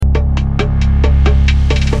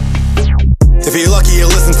If you're lucky, you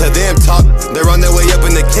listen to them talk. They're on their way up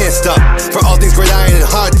and they can't stop. For all things gridiron and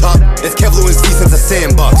hard top, it's Kev Lewinsky since the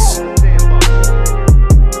Sandbox.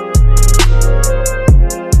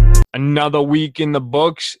 Another week in the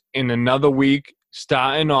books, and another week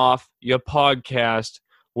starting off your podcast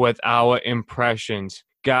with our impressions.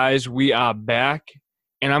 Guys, we are back,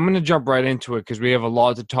 and I'm going to jump right into it because we have a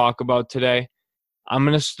lot to talk about today. I'm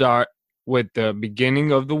going to start with the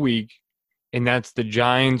beginning of the week, and that's the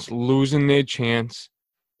Giants losing their chance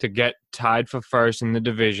to get tied for first in the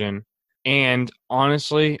division. And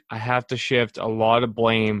honestly, I have to shift a lot of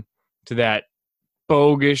blame to that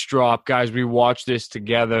bogus drop. Guys, we watched this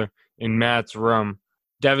together in Matt's room.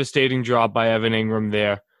 Devastating drop by Evan Ingram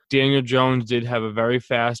there. Daniel Jones did have a very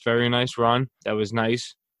fast, very nice run. That was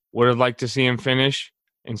nice. Would have liked to see him finish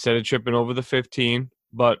instead of tripping over the 15,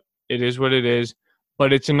 but it is what it is.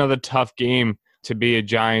 But it's another tough game to be a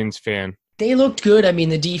Giants fan. They looked good. I mean,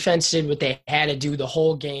 the defense did what they had to do the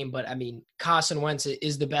whole game, but I mean, Carson Wentz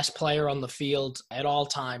is the best player on the field at all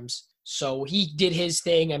times. So he did his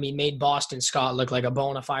thing. I mean, made Boston Scott look like a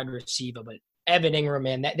bona fide receiver, but Evan Ingram,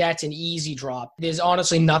 man, that's an easy drop. There's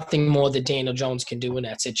honestly nothing more that Daniel Jones can do in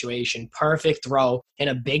that situation. Perfect throw in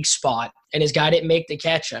a big spot, and his guy didn't make the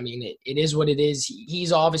catch. I mean, it is what it is.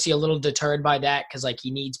 He's obviously a little deterred by that because,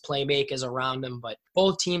 he needs playmakers around him, but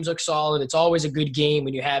both teams look solid. It's always a good game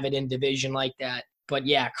when you have it in division like that. But,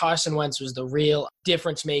 yeah, Carson Wentz was the real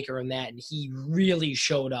difference maker in that, and he really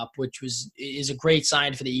showed up, which is a great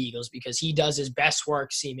sign for the Eagles because he does his best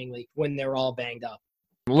work seemingly when they're all banged up.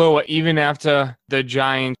 Lou, even after the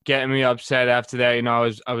Giants getting me upset after that,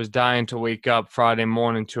 I was dying to wake up Friday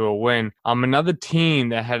morning to a win. Another team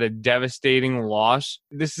that had a devastating loss.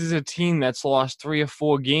 This is a team that's lost 3 or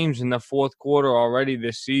 4 games in the fourth quarter already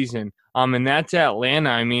this season. And that's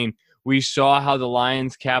Atlanta. I mean, we saw how the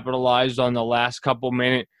Lions capitalized on the last couple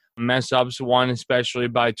minute mess-ups, one especially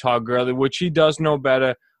by Todd Gurley, which he does know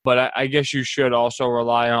better. But I guess you should also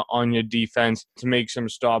rely on your defense to make some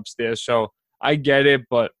stops there. So I get it,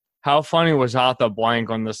 but how funny was Arthur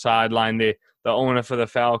Blank on the sideline, the owner for the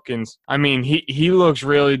Falcons? I mean, he looks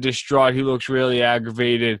really distraught. He looks really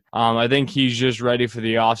aggravated. I think he's just ready for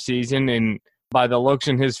the offseason, and by the looks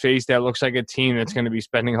in his face, that looks like a team that's going to be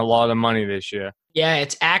spending a lot of money this year. Yeah,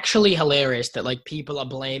 it's actually hilarious that, people are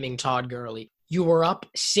blaming Todd Gurley. You were up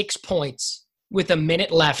 6 points with a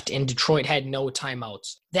minute left, and Detroit had no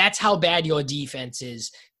timeouts. That's how bad your defense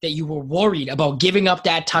is, that you were worried about giving up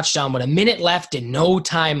that touchdown with a minute left and no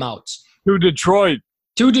timeouts. To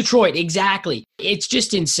Detroit, exactly. It's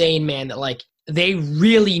just insane, man, that, they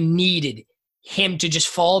really needed him to just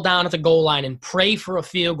fall down at the goal line and pray for a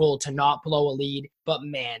field goal to not blow a lead. But,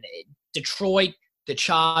 man, Detroit, the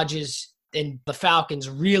Chargers, and the Falcons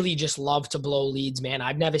really just love to blow leads, man.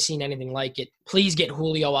 I've never seen anything like it. Please get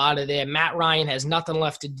Julio out of there. Matt Ryan has nothing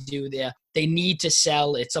left to do there. They need to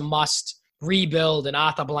sell. It's a must. Rebuild, and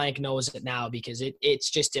Arthur Blank knows it now because it's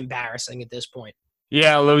just embarrassing at this point.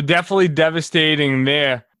 Yeah, Lou, definitely devastating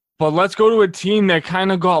there. But let's go to a team that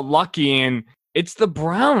kind of got lucky, and it's the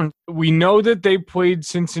Browns. We know that they played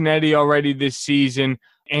Cincinnati already this season,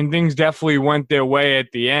 and things definitely went their way at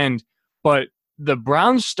the end. But the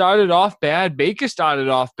Browns started off bad. Baker started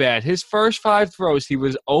off bad. His first 5 throws, he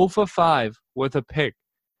was 0 for 5 with a pick.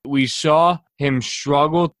 We saw him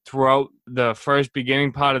struggle throughout the first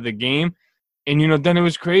beginning part of the game. And, then it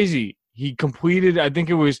was crazy. He completed, I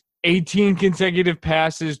think it was 18 consecutive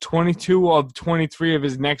passes, 22 of 23 of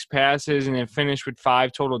his next passes, and then finished with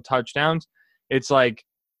 5 total touchdowns. It's like,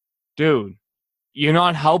 dude, you're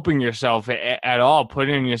not helping yourself at all,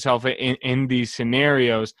 putting yourself in these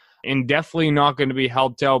scenarios, and definitely not going to be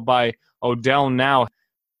helped out by Odell now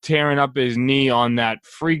tearing up his knee on that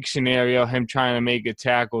freak scenario, him trying to make a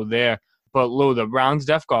tackle there. But, Lou, the Browns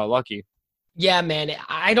got lucky. Yeah, man,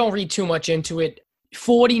 I don't read too much into it.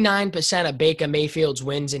 49% of Baker Mayfield's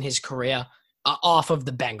wins in his career are off of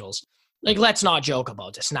the Bengals. Let's not joke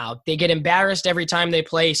about this now. They get embarrassed every time they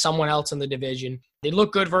play someone else in the division. They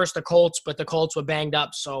look good versus the Colts, but the Colts were banged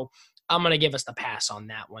up, so I'm going to give us the pass on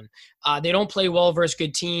that one. They don't play well versus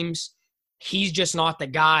good teams. He's just not the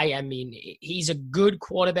guy. I mean, he's a good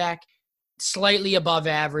quarterback, slightly above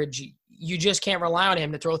average. You just can't rely on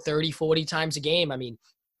him to throw 30, 40 times a game. I mean,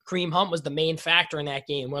 Kareem Hunt was the main factor in that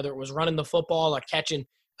game, whether it was running the football or catching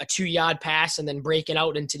a 2-yard pass and then breaking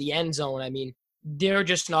out into the end zone. I mean, they're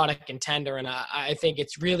just not a contender, and I think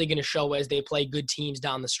it's really going to show as they play good teams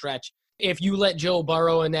down the stretch. If you let Joe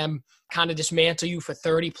Burrow and them kind of dismantle you for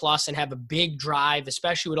 30-plus and have a big drive,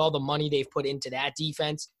 especially with all the money they've put into that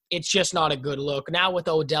defense, it's just not a good look. Now with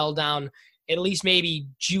Odell down, at least maybe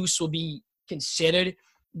Juice will be considered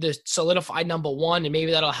the solidified number one, and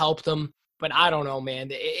maybe that'll help them. But I don't know, man.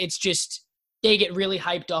 It's just they get really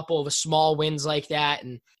hyped up over small wins like that,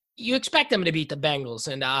 and you expect them to beat the Bengals.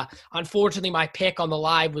 And unfortunately, my pick on the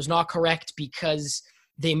live was not correct because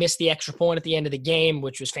they missed the extra point at the end of the game,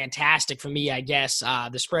 which was fantastic for me, I guess.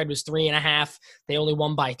 The spread was 3.5. They only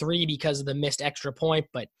won by 3 because of the missed extra point,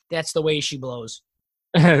 but that's the way she blows.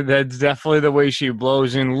 That's definitely the way she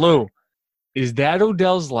blows. And Lou, is that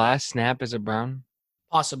Odell's last snap as a Brown?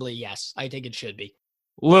 Possibly, yes. I think it should be.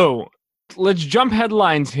 Lou, let's jump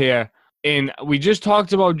headlines here. And we just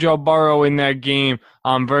talked about Joe Burrow in that game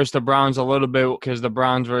versus the Browns a little bit because the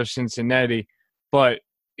Browns versus Cincinnati. But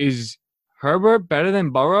is Herbert better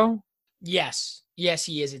than Burrow? Yes. Yes,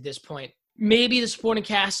 he is at this point. Maybe the supporting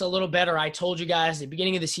cast a little better. I told you guys at the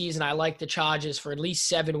beginning of the season I like the Chargers for at least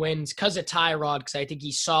 7 wins because of Tyrod, because I think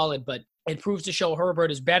he's solid. But it proves to show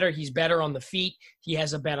Herbert is better. He's better on the feet. He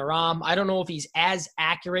has a better arm. I don't know if he's as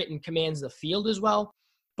accurate and commands the field as well,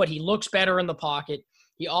 but he looks better in the pocket.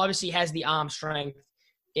 He obviously has the arm strength,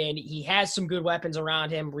 and he has some good weapons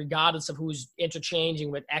around him, regardless of who's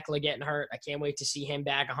interchanging with Eckler getting hurt. I can't wait to see him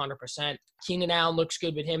back 100%. Keenan Allen looks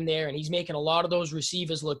good with him there, and he's making a lot of those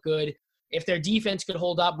receivers look good. If their defense could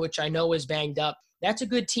hold up, which I know is banged up, that's a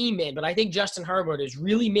good team, man. But I think Justin Herbert is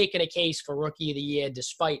really making a case for Rookie of the Year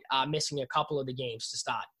despite missing a couple of the games to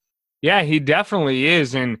start. Yeah, he definitely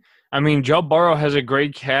is. And, I mean, Joe Burrow has a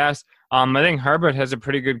great cast. I think Herbert has a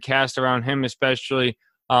pretty good cast around him, especially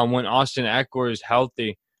when Austin Eckler is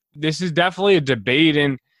healthy. This is definitely a debate,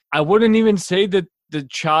 and I wouldn't even say that the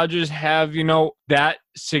Chargers have, that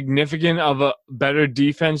significant of a better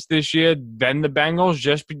defense this year than the Bengals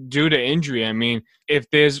just due to injury. I mean, if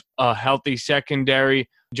there's a healthy secondary,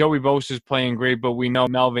 Joey Bosa is playing great, but we know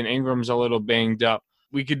Melvin Ingram's a little banged up.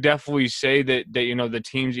 We could definitely say that the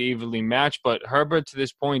teams are evenly matched, but Herbert to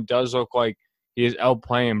this point does look like he is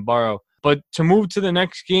outplaying Burrow. But to move to the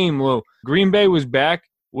next game, Lou, Green Bay was back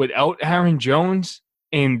without Aaron Jones,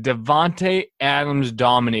 and Davante Adams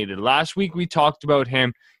dominated. Last week we talked about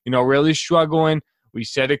him, really struggling. We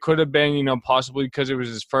said it could have been, possibly because it was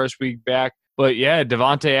his first week back. But yeah,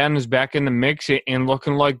 Davante Adams back in the mix and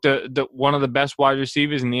looking like the one of the best wide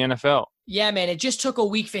receivers in the NFL. Yeah, man, it just took a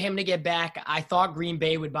week for him to get back. I thought Green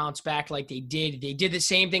Bay would bounce back like they did. They did the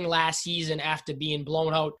same thing last season after being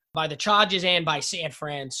blown out by the Chargers and by San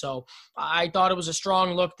Fran. So I thought it was a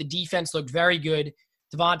strong look. The defense looked very good.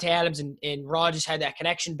 Davante Adams and Rodgers had that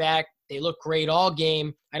connection back. They look great all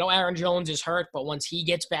game. I know Aaron Jones is hurt, but once he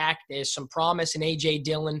gets back, there's some promise in A.J.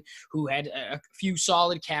 Dillon, who had a few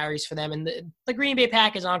solid carries for them. And the Green Bay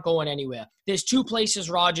Packers aren't going anywhere. There's 2 places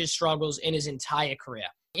Rodgers struggles in his entire career,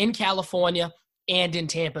 in California and in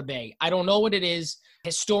Tampa Bay. I don't know what it is.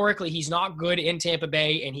 Historically, he's not good in Tampa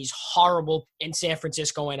Bay, and he's horrible in San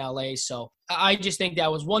Francisco and L.A. So I just think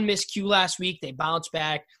that was one miscue last week. They bounced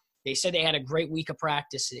back. They said they had a great week of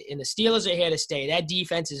practice, and the Steelers are here to stay. That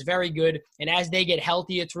defense is very good, and as they get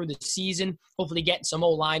healthier through the season, hopefully getting some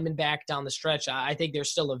old linemen back down the stretch, I think they're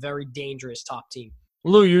still a very dangerous top team.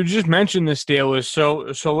 Lou, you just mentioned the Steelers,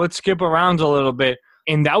 so let's skip around a little bit.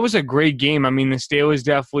 And that was a great game. I mean, the Steelers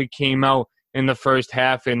definitely came out in the first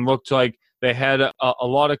half and looked like they had a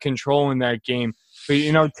lot of control in that game.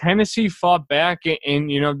 But, Tennessee fought back,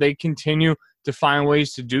 and they continue to find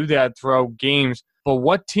ways to do that throughout games. But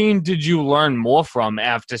what team did you learn more from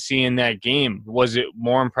after seeing that game? Was it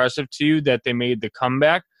more impressive to you that they made the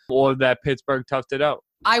comeback or that Pittsburgh toughed it out?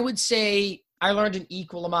 I would say I learned an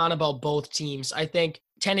equal amount about both teams. I think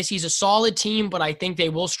Tennessee's a solid team, but I think they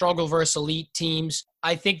will struggle versus elite teams.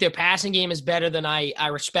 I think their passing game is better than I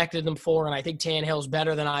respected them for, and I think Tannehill's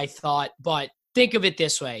better than I thought. But think of it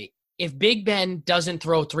this way. If Big Ben doesn't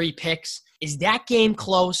throw 3 picks, is that game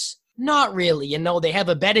close? Not really. They have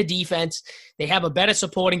a better defense. They have a better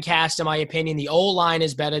supporting cast, in my opinion. The O-line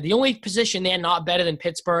is better. The only position they're not better than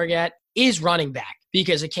Pittsburgh at is running back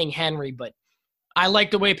because of King Henry. But I like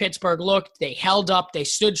the way Pittsburgh looked. They held up. They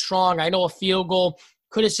stood strong. I know a field goal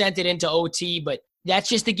could have sent it into OT, but that's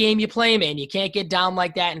just the game you play, man. You can't get down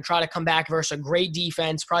like that and try to come back versus a great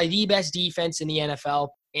defense, probably the best defense in the NFL.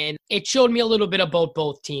 And it showed me a little bit about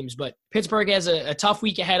both teams. But Pittsburgh has a tough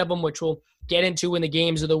week ahead of them, which we'll get into in the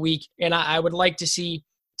games of the week. And I would like to see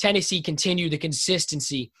Tennessee continue the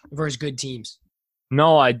consistency versus good teams.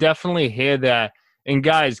 No, I definitely hear that. And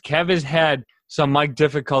guys, Kev has had some mic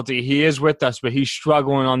difficulty. He is with us, but he's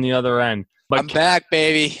struggling on the other end. But I'm back,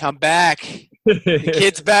 baby. I'm back. The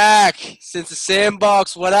kid's back since the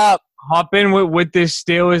sandbox. What up? Hop in with this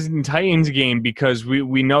Steelers and Titans game because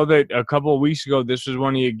we know that a couple of weeks ago this was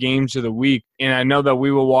one of your games of the week, and I know that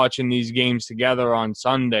we were watching these games together on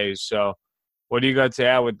Sundays. So what do you got to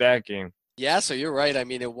add with that game? Yeah, so you're right. I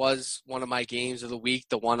mean, it was one of my games of the week,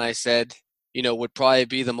 the one I said would probably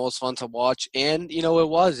be the most fun to watch. And, it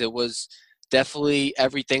was definitely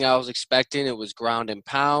everything I was expecting. It was ground and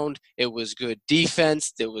pound. It was good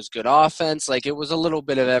defense. It was good offense. Like, it was a little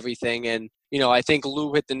bit of everything. And, I think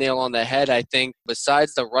Lou hit the nail on the head. I think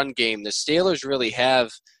besides the run game, the Steelers really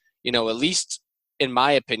have, at least in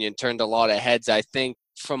my opinion, turned a lot of heads. I think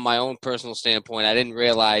from my own personal standpoint, I didn't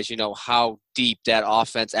realize, how deep that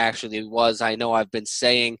offense actually was. I know I've been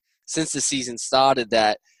saying since the season started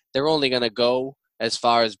that they're only going to go as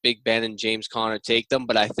far as Big Ben and James Conner take them,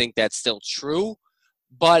 but I think that's still true.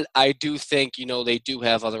 But I do think, they do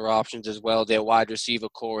have other options as well. Their wide receiver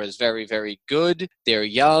core is very, very good. They're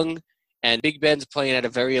young, and Big Ben's playing at a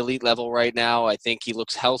very elite level right now. I think he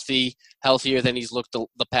looks healthier than he's looked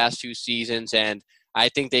the past few seasons, and I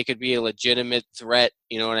think they could be a legitimate threat,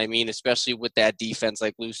 you know what I mean, especially with that defense,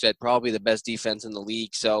 like Lou said, probably the best defense in the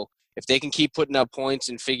league. So if they can keep putting up points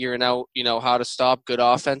and figuring out, how to stop good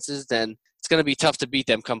offenses, then it's going to be tough to beat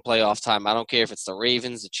them come playoff time. I don't care if it's the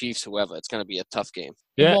Ravens, the Chiefs, whoever. It's going to be a tough game.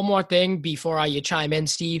 Yeah. One more thing before you chime in,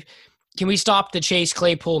 Steve. Can we stop the Chase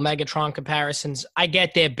Claypool Megatron comparisons? I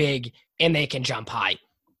get they're big and they can jump high.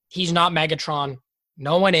 He's not Megatron.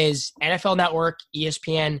 No one is. NFL Network,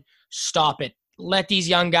 ESPN, stop it. Let these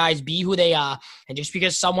young guys be who they are. And just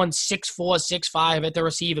because someone's 6'4", 6'5" at the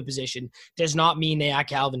receiver position does not mean they are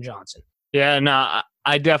Calvin Johnson. Yeah, no,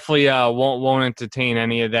 I definitely won't entertain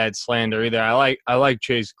any of that slander either. I like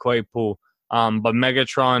Chase Claypool, but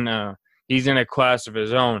Megatron, he's in a class of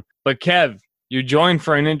his own. But Kev, you joined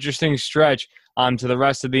for an interesting stretch to the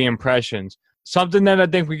rest of the impressions. Something that I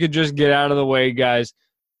think we could just get out of the way, guys.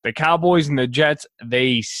 The Cowboys and the Jets,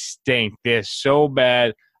 they stink. They're so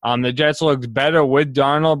bad. The Jets looked better with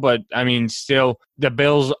Darnold, but, still, the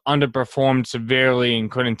Bills underperformed severely and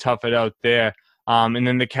couldn't tough it out there. And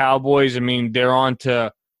then the Cowboys, they're on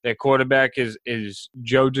to their quarterback is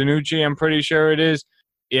Joe DiNucci, I'm pretty sure it is.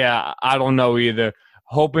 Yeah, I don't know either.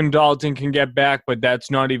 Hoping Dalton can get back, but that's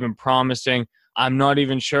not even promising. I'm not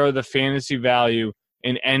even sure of the fantasy value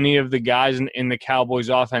in any of the guys in the Cowboys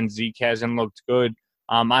offense. Zeke hasn't looked good.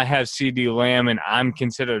 I have CeeDee Lamb, and I'm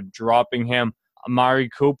considered dropping him. Amari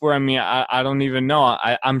Cooper, I don't even know.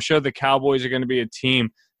 I'm sure the Cowboys are going to be a team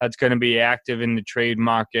that's going to be active in the trade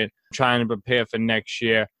market, trying to prepare for next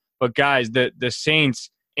year. But, guys, the Saints,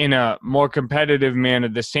 in a more competitive manner,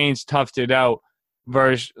 the Saints toughed it out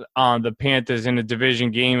versus the Panthers in a division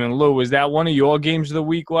game. And, Lou, was that one of your games of the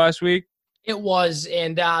week last week? It was,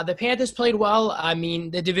 and the Panthers played well.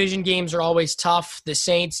 The division games are always tough. The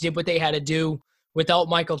Saints did what they had to do without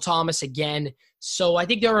Michael Thomas again. So I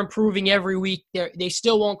think they're improving every week. They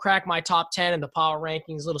still won't crack my top 10 in the power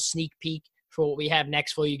rankings, little sneak peek for what we have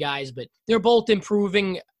next for you guys. But they're both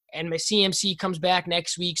improving, and my CMC comes back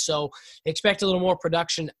next week. So expect a little more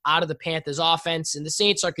production out of the Panthers offense. And the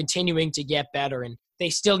Saints are continuing to get better, and they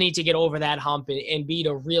still need to get over that hump and beat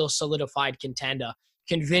a real solidified contender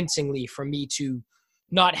convincingly for me to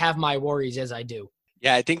not have my worries as I do.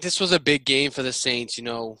 Yeah, I think this was a big game for the Saints.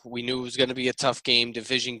 We knew it was going to be a tough game,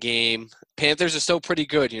 division game. Panthers are still pretty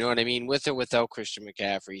good, with or without Christian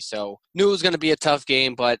McCaffrey. So knew it was going to be a tough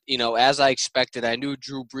game, but, as I expected, I knew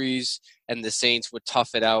Drew Brees and the Saints would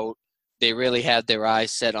tough it out. They really had their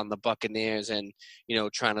eyes set on the Buccaneers and,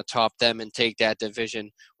 trying to top them and take that division,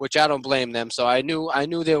 which I don't blame them. So I knew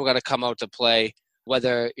they were going to come out to play,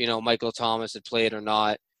 whether, Michael Thomas had played or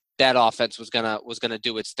not. That offense was gonna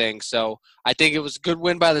do its thing. So I think it was a good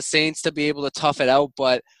win by the Saints to be able to tough it out.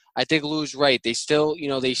 But I think Lou's right. They still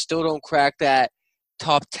don't crack that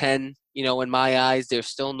top 10. In my eyes, they're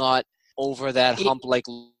still not over that hump like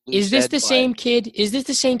Lou Is this the same kid? Is this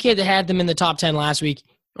the same kid that had them in the top 10 last week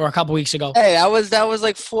or a couple weeks ago? Hey, that was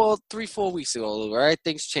like 4 weeks ago, Lou. All right,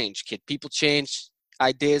 things change, kid. People change.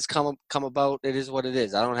 Ideas come about. It is what it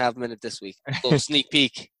is. I don't have them in it this week. A little sneak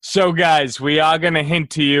peek. So, guys, we are going to hint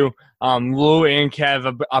to you. Lou and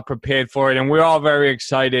Kev are prepared for it, and we're all very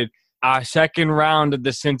excited. Our second round of the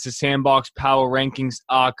Cincy Sandbox Power Rankings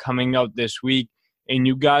are coming out this week, and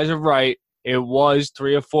you guys are right. It was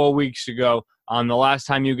 3 or 4 weeks ago. The last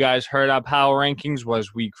time you guys heard our Power Rankings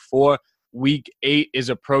was week 4. Week 8 is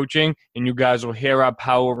approaching, and you guys will hear our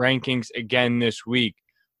Power Rankings again this week.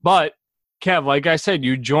 But Kev, like I said,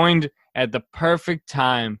 you joined at the perfect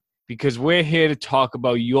time because we're here to talk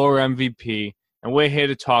about your MVP, and we're here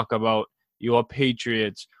to talk about your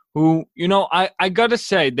Patriots, who, I got to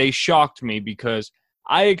say, they shocked me because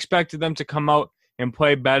I expected them to come out and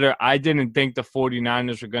play better. I didn't think the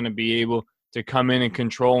 49ers were going to be able to come in and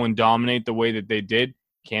control and dominate the way that they did.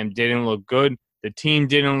 Cam didn't look good. The team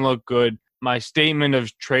didn't look good. My statement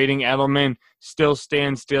of trading Edelman still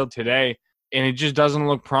stands still today. And it just doesn't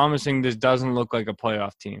look promising. This doesn't look like a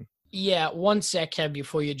playoff team. Yeah, one sec, Kev,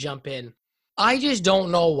 before you jump in. I just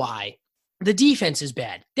don't know why. The defense is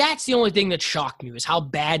bad. That's the only thing that shocked me was how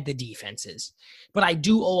bad the defense is. But I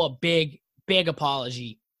do owe a big, big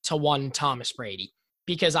apology to one Thomas Brady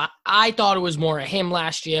because I thought it was more of him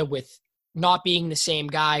last year with not being the same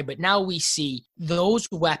guy. But now we see those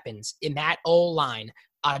weapons in that O-line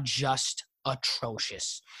are just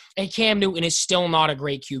atrocious. And Cam Newton is still not a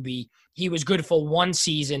great QB. He was good for one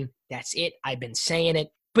season. That's it. I've been saying it.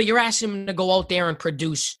 But you're asking him to go out there and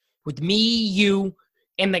produce with me, you,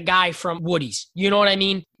 and the guy from Woody's. You know what I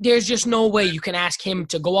mean? There's just no way you can ask him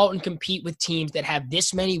to go out and compete with teams that have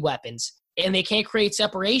this many weapons and they can't create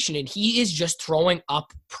separation. And he is just throwing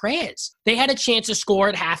up prayers. They had a chance to score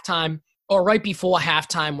at halftime or right before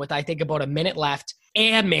halftime with, I think, about a minute left.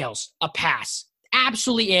 Air mails a pass.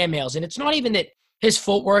 Absolutely air mails. And it's not even that his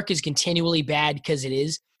footwork is continually bad because it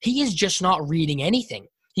is. He is just not reading anything.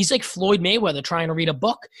 He's like Floyd Mayweather trying to read a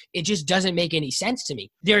book. It just doesn't make any sense to me.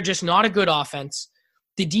 They're just not a good offense.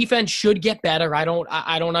 The defense should get better. I don't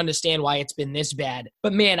understand why it's been this bad.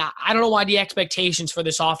 But, man, I don't know why the expectations for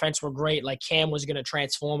this offense were great, like Cam was going to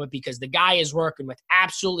transform it, because the guy is working with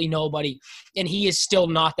absolutely nobody, and he is still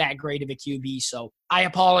not that great of a QB. So I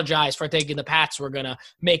apologize for thinking the Pats were going to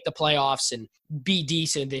make the playoffs and be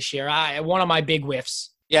decent this year. One of my big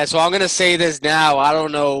whiffs. Yeah, so I'm going to say this now. I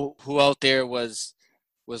don't know who out there was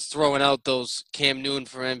throwing out those Cam Newton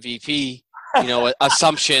for MVP,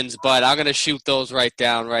 assumptions, but I'm going to shoot those right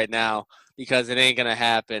down right now because it ain't going to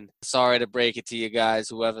happen. Sorry to break it to you guys,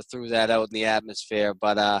 whoever threw that out in the atmosphere,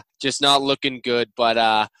 but just not looking good.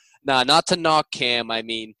 But not to knock Cam. I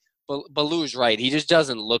mean, Baloo's right. He just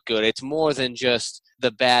doesn't look good. It's more than just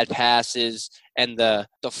the bad passes and the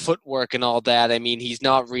footwork and all that. I mean, he's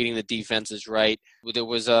not reading the defenses right. There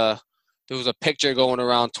was a picture going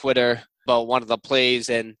around Twitter about one of the plays,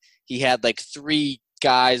 and he had like three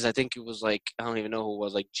guys. I think it was like, I don't even know who it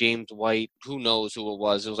was, like James White. Who knows who it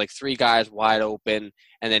was? It was like three guys wide open,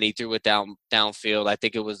 and then he threw it downfield. I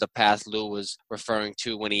think it was the pass Lou was referring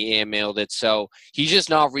to when he airmailed it. So he's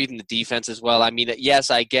just not reading the defense as well. I mean,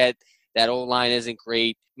 yes, I get that O-line isn't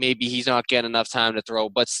great. Maybe he's not getting enough time to throw,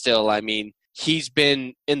 but still, I mean, he's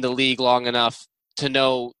been in the league long enough to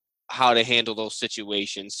know how to handle those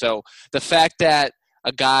situations. So the fact that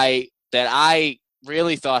a guy that I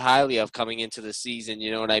really thought highly of coming into the season,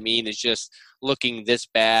 you know what I mean, is just looking this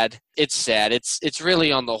bad. It's sad. It's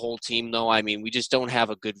really on the whole team, though. I mean, we just don't have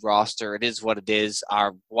a good roster. It is what it is.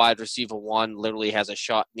 Our wide receiver one literally has a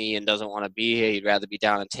shot knee and doesn't want to be here. He'd rather be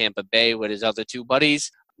down in Tampa Bay with his other two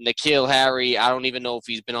buddies. N'Keal Harry, I don't even know if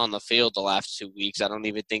he's been on the field the last 2 weeks. I don't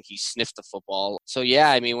even think he sniffed the football. So yeah,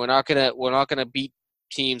 I mean, we're not gonna beat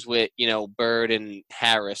teams with, Bird and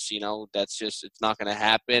Harris, that's just, it's not going to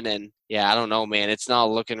happen. And yeah, I don't know, man, it's not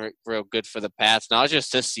looking real good for the Pats, not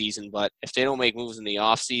just this season, but if they don't make moves in the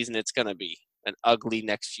off season, it's going to be an ugly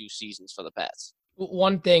next few seasons for the Pats.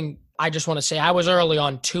 One thing I just want to say, I was early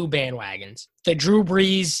on two bandwagons. The Drew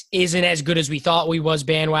Brees isn't as good as we thought we was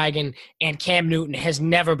bandwagon, and Cam Newton has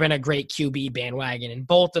never been a great QB bandwagon, and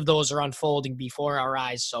both of those are unfolding before our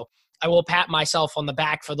eyes. So I will pat myself on the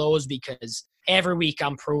back for those because every week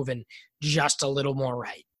I'm proving just a little more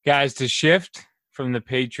right. Guys, to shift from the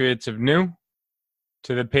Patriots of new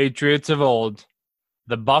to the Patriots of old,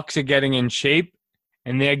 the Bucs are getting in shape,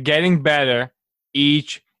 and they're getting better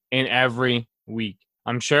each and every week.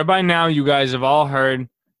 I'm sure by now you guys have all heard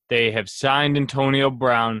they have signed Antonio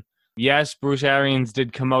Brown. Yes, Bruce Arians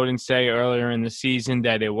did come out and say earlier in the season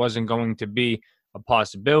that it wasn't going to be a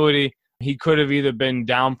possibility. He could have either been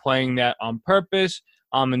downplaying that on purpose,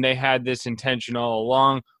 and they had this intention all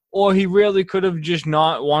along, or he really could have just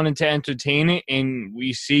not wanted to entertain it. And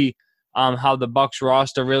we see how the Bucs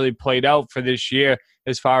roster really played out for this year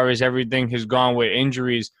as far as everything has gone with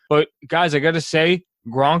injuries. But guys, I got to say,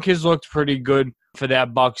 Gronk has looked pretty good for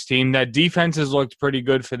that Bucs team. That defense has looked pretty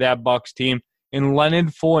good for that Bucs team. And Leonard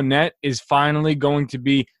Fournette is finally going to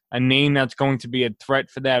be a name that's going to be a threat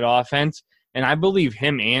for that offense. And I believe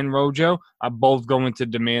him and Rojo are both going to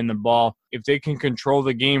demand the ball. If they can control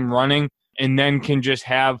the game running and then can just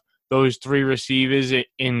have those three receivers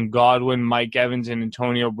in Godwin, Mike Evans, and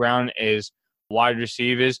Antonio Brown as wide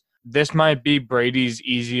receivers, this might be Brady's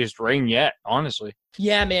easiest ring yet, honestly.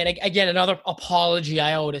 Yeah, man. Again, another apology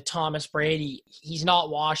I owe to Thomas Brady. He's not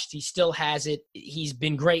washed. He still has it. He's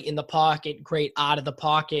been great in the pocket, great out of the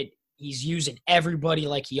pocket. He's using everybody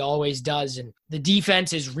like he always does. And the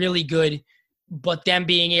defense is really good. but them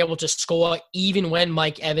being able to score even when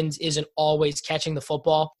Mike Evans isn't always catching the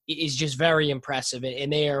football is just very impressive.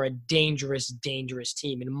 And they are a dangerous, dangerous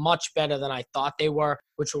team, and much better than I thought they were,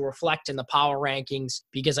 which will reflect in the power rankings,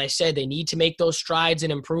 because I said they need to make those strides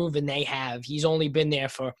and improve, and they have. He's only been there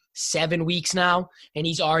for 7 weeks now, and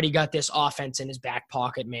he's already got this offense in his back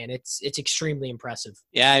pocket, man. It's extremely impressive.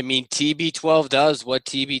 Yeah, I mean, TB12 does what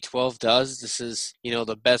TB12 does. This is,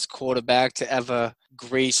 the best quarterback to ever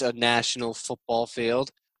grace a national football field.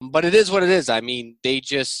 But it is what it is. I mean, they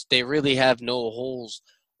really have no holes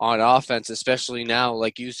on offense, especially now,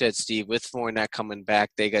 like you said, Steve, with Fournette coming back.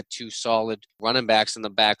 They got 2 solid running backs in the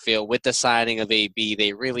backfield. With the signing of AB,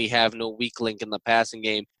 they really have no weak link in the passing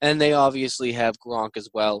game. And they obviously have Gronk as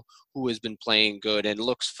well, who has been playing good and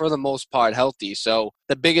looks, for the most part, healthy. So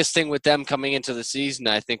the biggest thing with them coming into the season,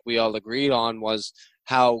 I think we all agreed on, was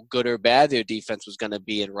how good or bad their defense was going to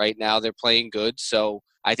be. And right now they're playing good. So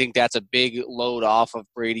I think that's a big load off of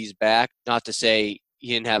Brady's back. Not to say he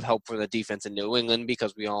didn't have help from the defense in New England,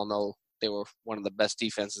 because we all know they were one of the best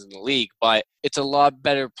defenses in the league. But it's a lot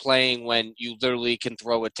better playing when you literally can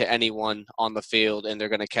throw it to anyone on the field and they're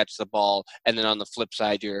going to catch the ball. And then on the flip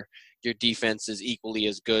side, your defense is equally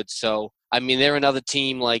as good. So, I mean, they're another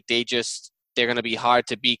team, like, they're going to be hard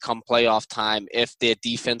to beat come playoff time if their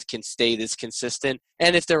defense can stay this consistent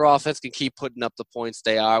and if their offense can keep putting up the points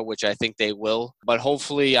they are, which I think they will. But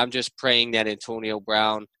hopefully, I'm just praying that Antonio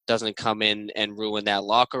Brown doesn't come in and ruin that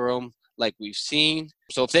locker room like we've seen.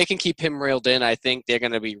 So if they can keep him reeled in, I think they're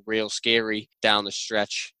going to be real scary down the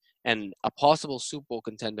stretch. And a possible Super Bowl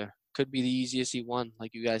contender could be the easiest he won,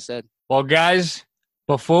 like you guys said. Well, guys,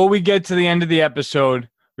 before we get to the end of the episode,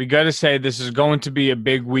 we got to say this is going to be a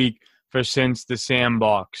big week for Since the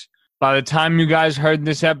Sandbox. By the time you guys heard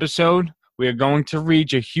this episode, we are going to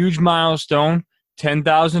reach a huge milestone,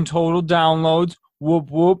 10,000 total downloads.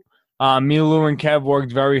 Whoop, whoop. Me, Lou, and Kev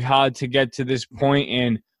worked very hard to get to this point,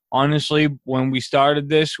 and honestly, when we started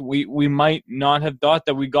this, we might not have thought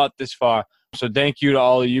that we got this far. So thank you to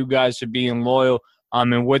all of you guys for being loyal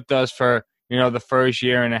and with us for the first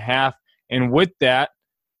year and a half. And with that,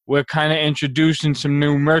 we're kind of introducing some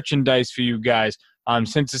new merchandise for you guys.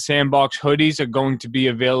 Since the Sandbox hoodies are going to be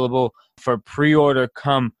available for pre-order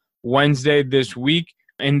come Wednesday this week,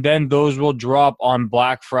 and then those will drop on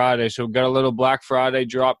Black Friday. So we've got a little Black Friday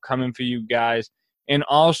drop coming for you guys. And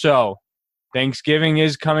also, Thanksgiving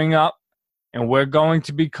is coming up, and we're going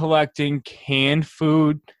to be collecting canned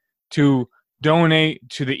food to donate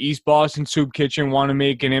to the East Boston Soup Kitchen. Want to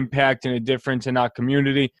make an impact and a difference in our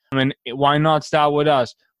community. Why not start with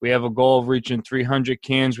us? We have a goal of reaching 300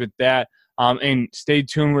 cans with that. And stay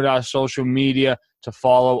tuned with our social media to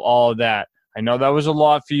follow all of that. I know that was a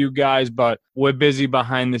lot for you guys, but we're busy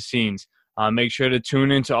behind the scenes. Make sure to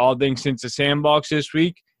tune into All Things Since the Sandbox this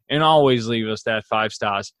week, and always leave us that 5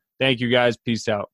 stars. Thank you, guys. Peace out.